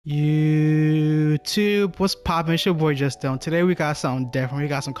YouTube, what's poppin'? It's your boy Justin. Today we got something different. We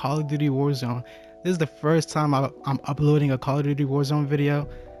got some Call of Duty Warzone. This is the first time I'm uploading a Call of Duty Warzone video,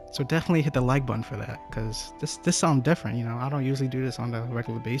 so definitely hit the like button for that, cause this something different. You know, I don't usually do this on a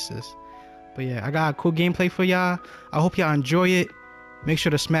regular basis. But yeah, I got a cool gameplay for y'all. I hope y'all enjoy it. Make sure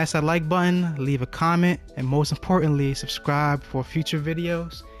to smash that like button, leave a comment, and most importantly, subscribe for future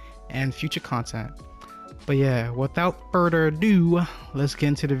videos and future content. But yeah, without further ado, let's get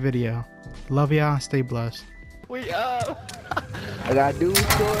into the video. Love y'all, stay blessed. We up. I got dudes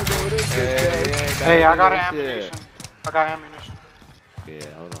stores over this. Hey, I got ammunition. I got ammunition. Yeah,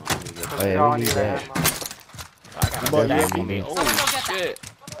 hold on. Hey, Y'all we need need that. ammo. I got ammunition. Oh shit.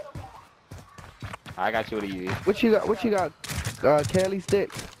 I got you with you. What you got? What you got? Kelly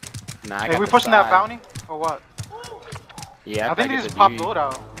sticks. Nah, I Hey, got we the pushing side. that bounty? Or what? Yeah, I think they it's just a popped beauty.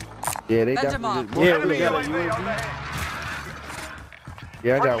 loadout. Yeah, they Vendor got. mark. Yeah, we got a UAV.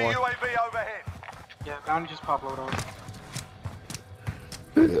 Yeah, I got one. UAV overhead. Yeah, bounty just popped loadout.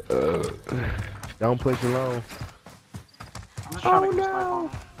 Don't push alone. I'm just trying to get a snipe on.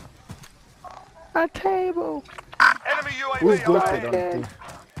 A table. Enemy Who's UAV ghosted overhead. on the thing?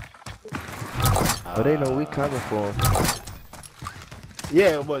 Oh, they know we coming for them.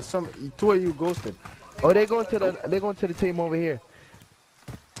 Yeah, but two of you ghosted. Oh, they going to the team over here.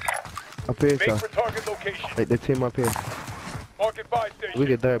 Up here, Make sir. for target location. Like the team up here. Market buy station. We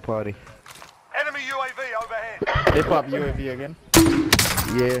the third party. Enemy UAV overhead. They pop UAV again.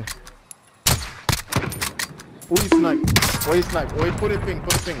 Yeah. Who you snipe? Where you snipe? Where you put it ping,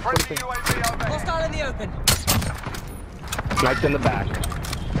 put it ping, put it Friendly ping. UAV overhead. Hostile in the open. Sniped in the back.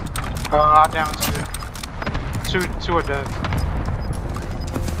 I'm down two are dead.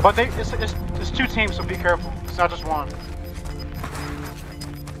 But it's two teams, so be careful. It's not just one.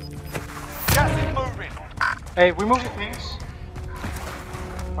 Gas is moving. Hey, we moving things.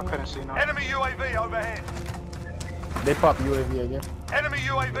 I couldn't see no. Enemy UAV overhead. They pop UAV again. Enemy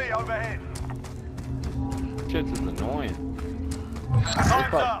UAV overhead. Shit is annoying.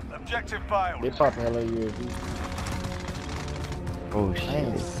 Time's up. Objective failed. They pop hella UAV. Oh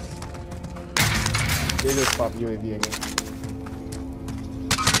shit. They just pop UAV again.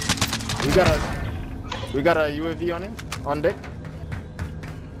 We got a UAV on him? On deck?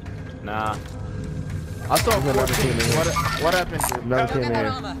 Nah. I saw There's another 14. team in here. What happened to him? Another Go team get that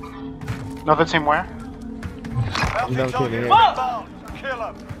here. armor. Another team where? Bounty Another target team is here. inbound. Kill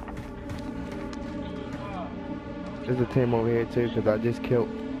him. There's a team over here too, cause I just killed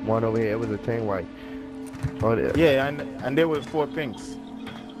one over here. It was a team white. Oh, Yeah, and they were 4 pinks.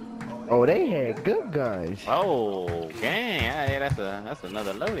 oh, they had good guns. Oh, gang. Yeah, that's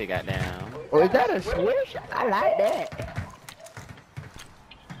another load they got down. Oh, is that a switch? I like that.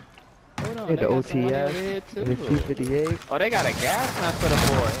 Hold on, Yeah, they the got someone over OTS, here, the too. C58. Oh, they got a gas mask for the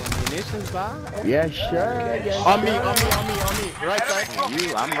board. Munitions box? Yes, sure. Yes, On me. Right side.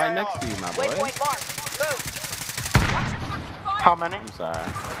 I'm right next to you, my boy. How many? I'm sorry.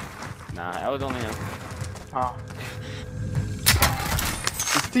 Nah, that was only him. Oh.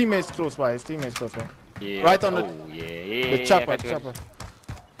 His teammates close by. Yeah. Right on the- Oh, yeah. The chopper, I got you. chopper.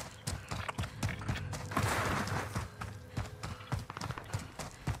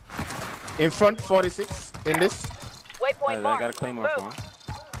 In front, 46. In this. I got a claymore for him.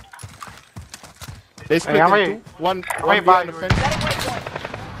 They split Hey, how in many- two. One many behind the bodies? fence.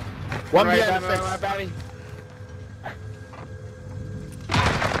 One Right, behind the right, fence. right, buddy.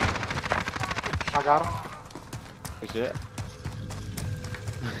 I got him. Good shit.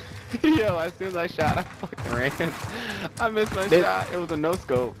 Yo, as soon as I shot, I fucking ran. I missed my shot. It was a no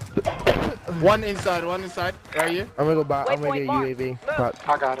scope. One inside, right here. I'm gonna get UAV. Pop.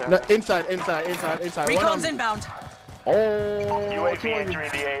 I got it. No, inside. One on Recon's me. inbound. Oh, UAV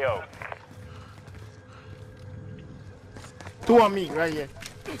entering the AO. two on me, right here.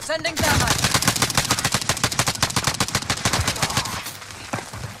 Sending thermite.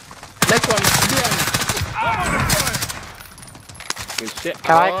 Next one, behind me. Good shit.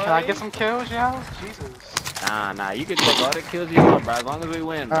 Can I boy. get some kills, yo? Jesus. Nah, you can take all the kills you want, bro, as long as we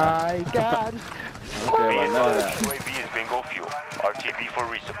win, bro. I got. I don't care about none of that. UAV is bingo fuel. RTB for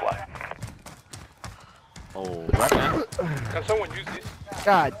resupply. Oh, right now. Can someone use this?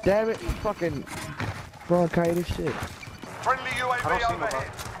 God damn it! Fucking bronchitis shit. Friendly I don't UAV see nobody.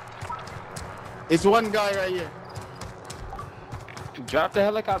 overhead. It's one guy right here. Drop the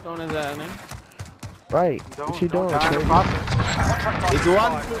helicopter on his ass, man. Right. What you doing, die in the kid? process. It's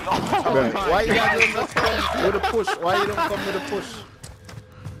one. Why you guys don't come with a push? Why you don't come with a push?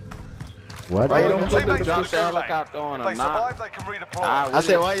 What? Why you don't come with a Drop push? the helicopter on If they him, survive, nah. they can redeploy. Nah, I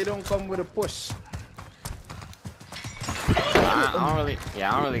said, why you don't come with a push? I don't really,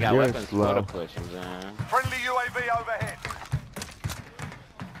 yeah, I don't really got You're weapons slow. for the push, man. Friendly UAV overhead.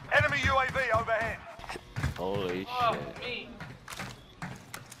 Enemy UAV overhead. Holy shit.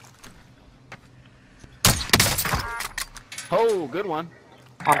 Oh, good one.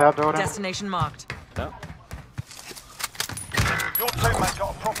 On that building. Destination marked. Oh. Your teammate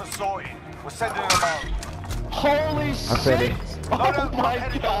got a proper sorting. We're sending them out. Holy I shit! finished. Oh my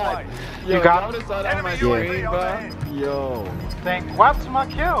god! Yo, You got y'all it? just saw that on my Enemy UAV screen, bro. overhead. Yo. Thank. What happened to my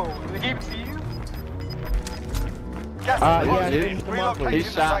kill? They gave it to you? Gas yeah, is I closing. didn't come up with Relocating it.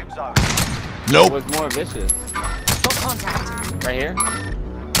 the He shot. safe zone. It was more vicious. Got contact. Right here?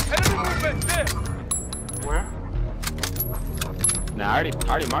 Enemy movement there. Where? Nah, I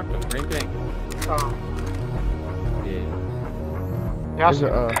already marked him. Green thing. Oh. Yeah. Yeah, I Is see it,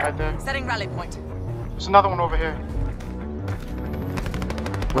 it. Right there. Setting rally point. There's another one over here.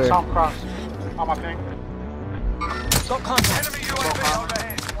 I Where? saw him cross. On my ping. Got contact. Enemy UAV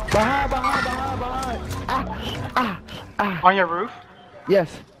overhead. Behind. On your roof?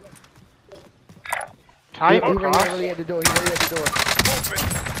 Yes. Can I He even cross? really at the door. He really at the door.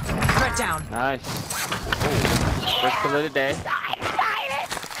 Threat down. Nice. Ooh. First kill of the day.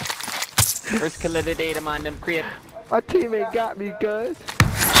 First kill of the day, them on them crib. My teammate got me, cuz.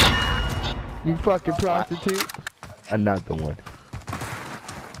 You fucking prostitute. Another one.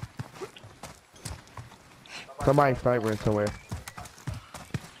 Somebody's sniping somewhere.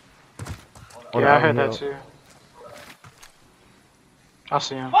 On Yeah, I the heard that hill. too. I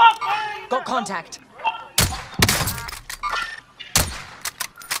see him. Got contact.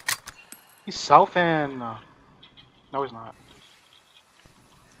 He's selfing. No, he's not.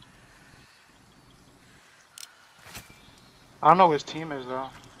 I don't know who his team is though.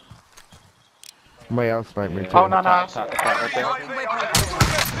 Somebody else sniped me too. Oh, no, no. I Top, see top, it. top, right there. UAV overhead.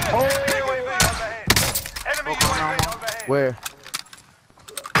 UAV overhead. Enemy UAV overhead. Where?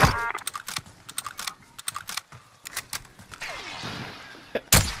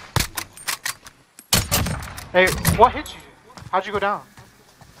 Hey, what hit you? How'd you go down?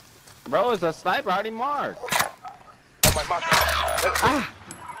 Bro, it's a sniper already marked.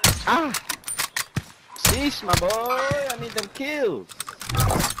 Sheesh, my boy. I need them kills.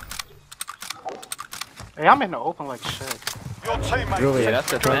 Hey, I'm in the open like shit. Your teammate. Really? Yeah, that's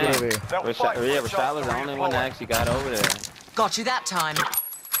the Right thing. over here. They'll fight for a Rashad chance was to the only one that redeploy. actually got over there. Got you that time.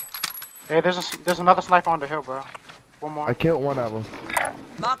 Hey, there's another sniper on the hill, bro. One more. I killed one of them.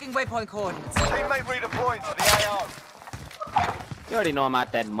 Marking waypoint coordinates. Teammate redeploying to the AO. You already know I'm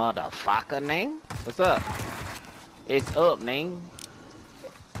at that motherfucker, Ning. What's up? It's up, Ning.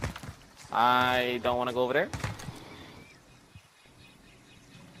 I don't want to go over there.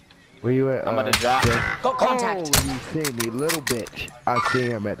 Where you at? I'm about to drop. Jeff? Got contact. Oh, you see me, little bitch. I see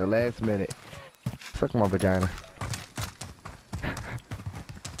him at the last minute. Suck my vagina.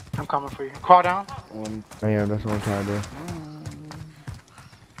 I'm coming for you. Crawl down. I am, that's what I'm trying to do.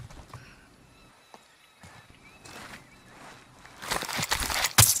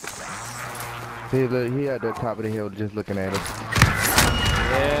 See, look, he at the top of the hill just looking at us.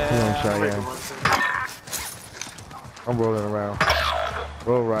 He on Cheyenne. I'm rolling around.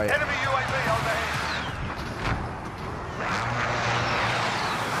 Roll right. Enemy UAV overhead.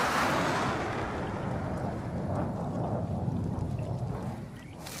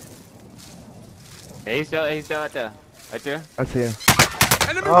 Hey, he's still right there. Right there. I see him.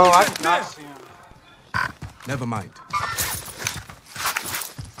 Oh, I did not see him. Never mind.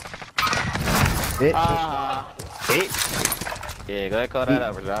 Bitch. Bitch. Yeah, go ahead, call that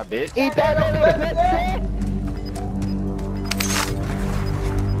up, Rashad, bitch. Eat that bitch.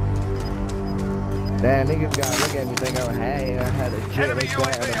 Damn, niggas gotta look at me think I'm hey, I had a jet Enemy like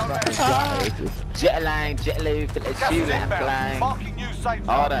that UAV and a fucking overhead. guy. Jet line, for the Gas shoe is line inbound. flying. Marking new safe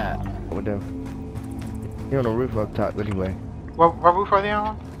All zone. that. With them. He on the roof up top anyway. What roof are they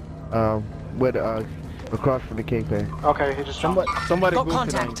on? With across from the kingpin. Okay, he just jumped. Somebody Got go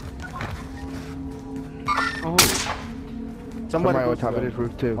contact. to Oh. Somebody go on top of to this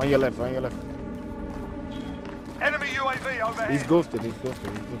roof too. On your left, on your left. Enemy UAV overhead. He's ghosted, he's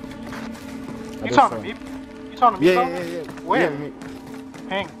ghosted. You talking to me? You talking to me? Yeah, Tyler? yeah, yeah. Where? Yeah, me.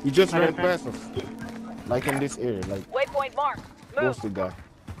 Ping. He just I ran didn't past us. Like in this area, like Waypoint marked. Move. ghosted guy.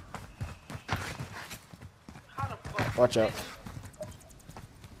 Watch out.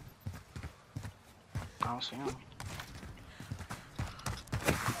 I don't see him.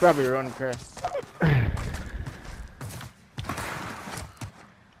 Probably run across.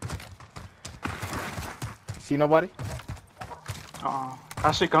 See nobody?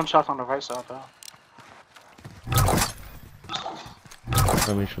 I see gunshots on the right side though.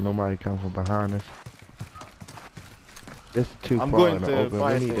 Let me sure nobody comes from behind us. It's too I'm far going in the to open.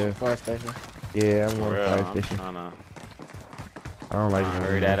 fire We need station. to. Fire station. Yeah, I'm For going to real, fire I'm station. tryna I don't like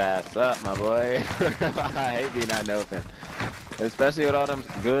hurry that ass up, my boy. I hate being out in the open. Especially with all them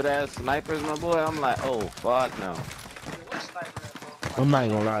good ass snipers, my boy. I'm like, oh fuck no. I'm not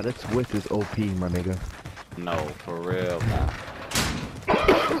gonna lie, this whip is OP, my nigga. No, for real, man.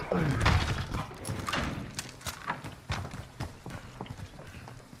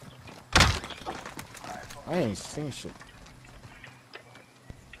 I ain't seen shit.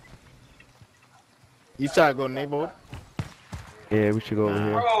 You try to go neighborhood? Yeah, we should go over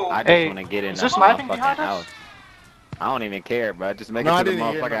here. I just Hey, want to get in is that this sniping motherfucking behind us? house. I don't even care, bro. Just make No, it I to the didn't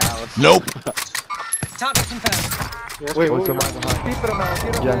hear motherfucking no. house. Nope. Target confirmed. Yes, Wait, Oh, wait, somebody behind. Keep it around.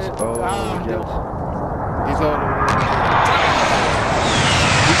 Get him Just, in. oh, just. He's all the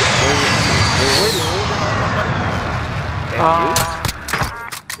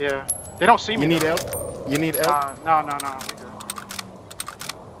yeah. They don't see me. You need though. help? You need help? No. We good.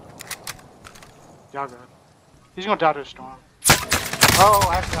 Y'all good. He's gonna die to the storm. Oh,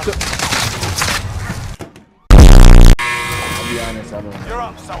 I have to. I'll be honest, I don't know. You're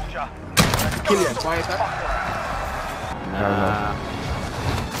up, soldier. Kill him, quiet up. Nah.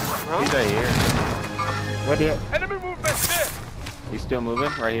 He's right here. What the hell? Enemy movement there. He's still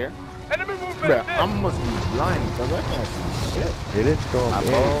moving right here. Enemy movement Bruh, there. I must be blind because I can't see shit. It is storm. My Yeah,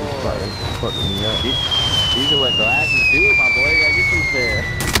 boy. it's fucking me up. These are what glasses do, my boy. You gotta get these there.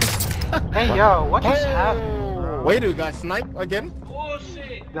 Hey, yo, what just happened, bro? Wait, you got snipe again?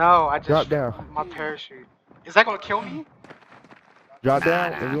 No, I just Drop down. my parachute. Is that gonna kill me? Drop Nah,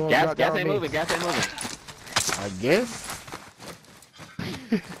 down. nah. If you want Gas, drop gas down ain't me. moving. Gas ain't moving. I guess.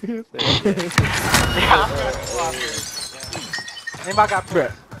 Anybody got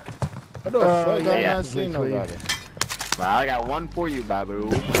Bruh. What the fuck? I'm yeah. not seeing nobody. Well, I got one for you,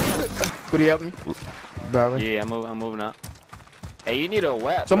 babu. Could you help me? Darling. Yeah, I'm moving up. Hey, you need a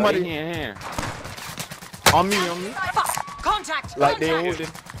weapon. Somebody- Bro. You need a hand. On me. Contact! Like they Contact!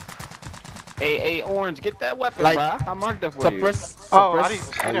 holding. Hey, Orange, get that weapon, Like, bro. I marked that for Suppress. Oh, I Suppress. didn't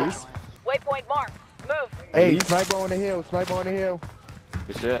see At that. least. Waypoint mark. Move. Hey, sniper on the hill. Sniper on the hill. you.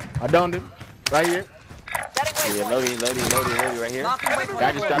 Good shit. I downed him. Right here. Setting Yeah, waypoint. loading right here. Marking waypoint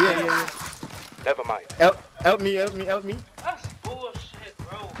Guy just dropped coordinates. in. Never mind. Help me. That's bullshit,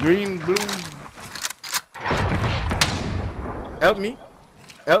 bro. Green, blue.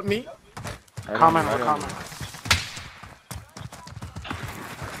 Help me. Comment.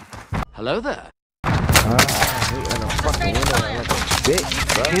 Hello there. Fucking window like a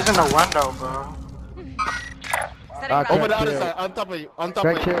bitch, bro. He's in the window, bro. Setting Okay. round. Over the other chill. side. On top of you. On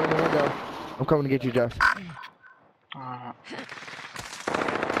top Back of you. here in the window. I'm coming to get you, Josh.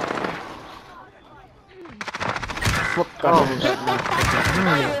 Fuck Oh,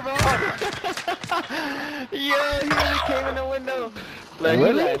 Yo, he really came in the window. Like,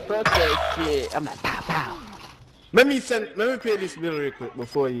 he Really? like, fuck that shit. I'm like, pow, pow. Let me pay this bill real quick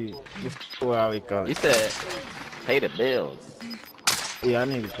before I call You it. said, pay the bills. Yeah, I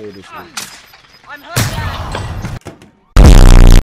need to pay this bill. I'm hurt.